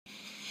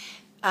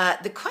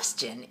The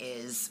question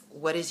is,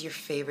 what is your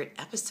favorite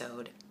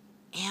episode?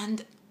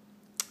 And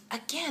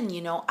again,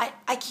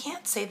 I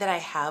can't say that I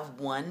have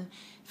one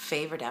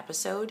favorite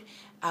episode,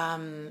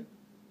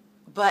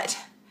 but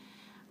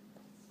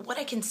what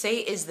I can say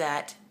is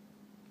that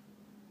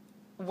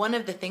one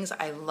of the things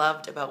I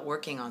loved about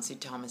working on Sue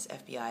Thomas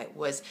F.B.Eye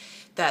was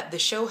that the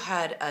show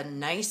had a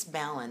nice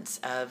balance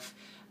of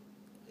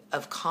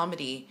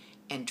comedy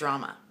and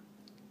drama.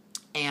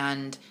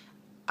 And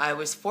I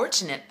was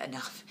fortunate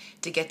enough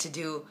to get to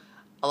do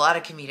a lot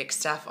of comedic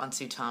stuff on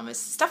Sue Thomas,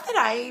 stuff that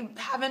I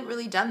haven't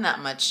really done that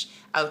much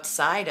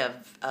outside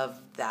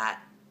of that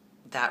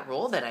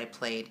role that I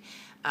played.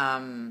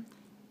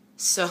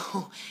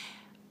 So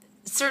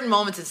certain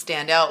moments that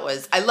stand out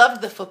was I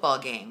loved the football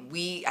game.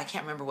 I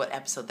can't remember what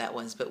episode that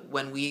was, but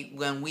when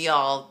we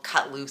all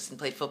cut loose and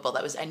played football,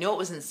 I know it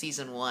was in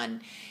season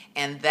 1,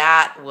 and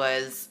that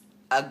was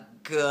a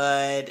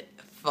good,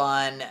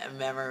 fun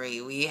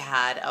memory. We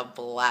had a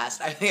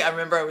blast. I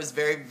remember I was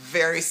very,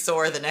 very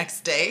sore the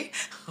next day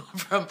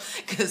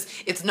because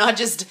it's not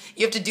just,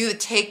 you have to do the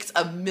takes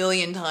a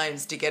million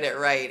times to get it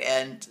right,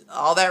 and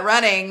all that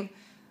running,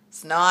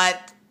 it's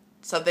not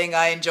something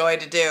I enjoy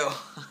to do.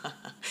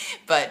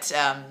 But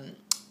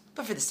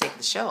for the sake of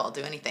the show, I'll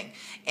do anything.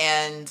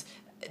 And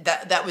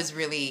that was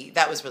really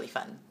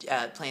fun,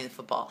 playing the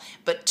football.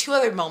 But 2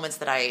 other moments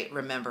that I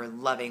remember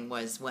loving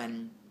was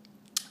when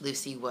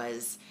Lucy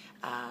was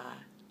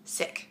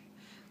sick.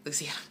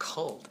 Lucy had a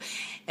cold.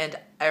 And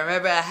I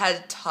remember I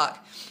had to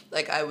talk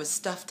like I was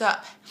stuffed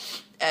up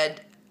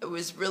and I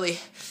was really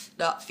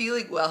not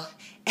feeling well.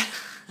 And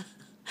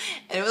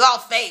it was all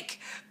fake.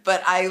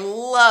 But I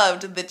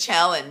loved the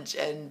challenge,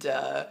 and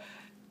I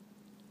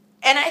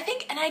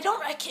think,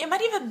 it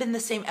might even have been the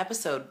same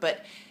episode,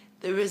 but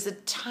there was a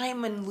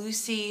time when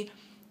Lucy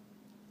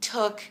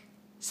took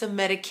some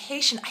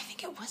medication. I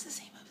think it was the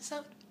same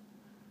episode.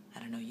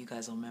 I don't know, you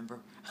guys will remember.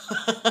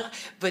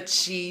 But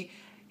she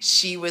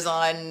was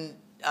on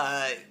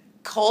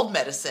cold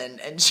medicine,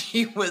 and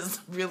she was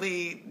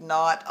really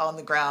not on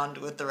the ground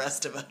with the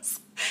rest of us.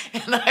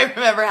 And I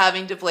remember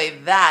having to play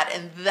that,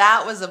 and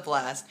that was a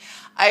blast.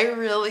 I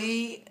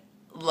really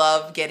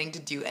love getting to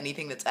do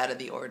anything that's out of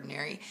the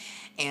ordinary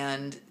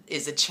and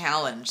is a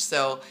challenge.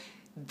 So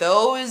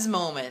those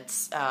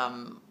moments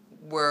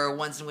were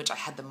ones in which I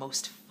had the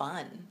most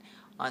fun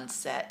on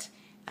set.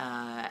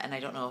 And I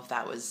don't know if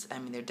that was,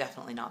 they're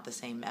definitely not the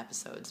same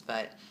episodes,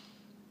 but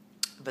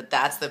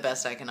that's the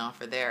best I can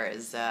offer there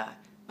is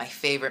my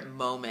favorite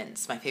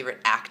moments, my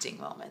favorite acting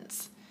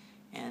moments.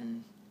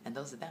 And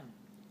those are them.